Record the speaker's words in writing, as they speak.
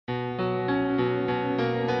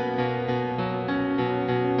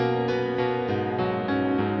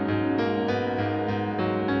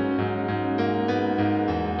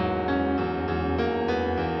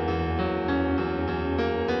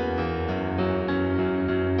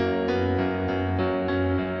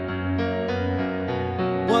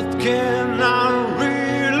Can I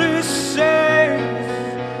really say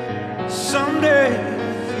someday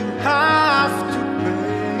you have to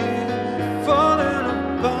pay? Falling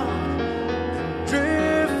apart,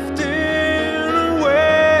 drifting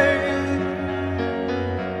away.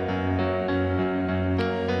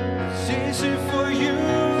 It's easy for you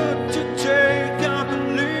to take, I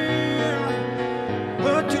believe,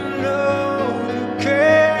 but you know you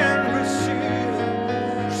can't receive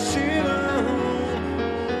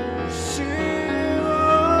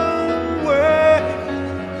ways.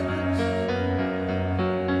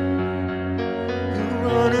 You're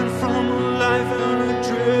running from a life and a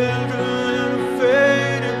children and a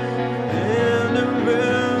fading, and the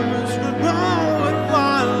memories were growing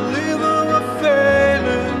while living a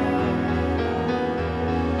failing.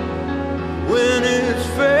 When it's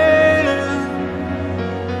failing,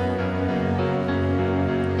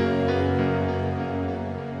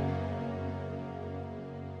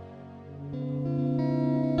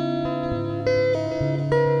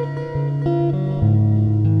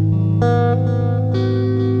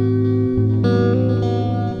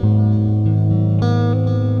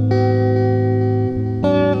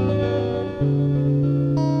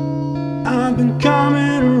 I've been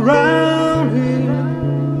coming around here,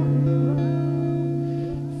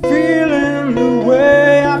 feeling the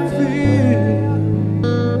way I feel.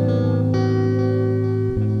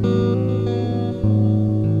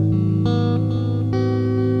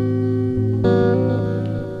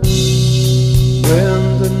 When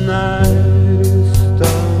the night is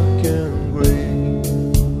dark and gray,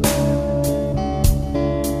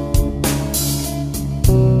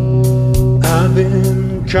 I've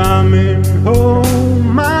been coming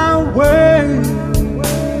home my way.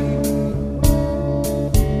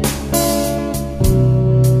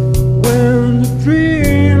 When the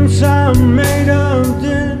dreams I made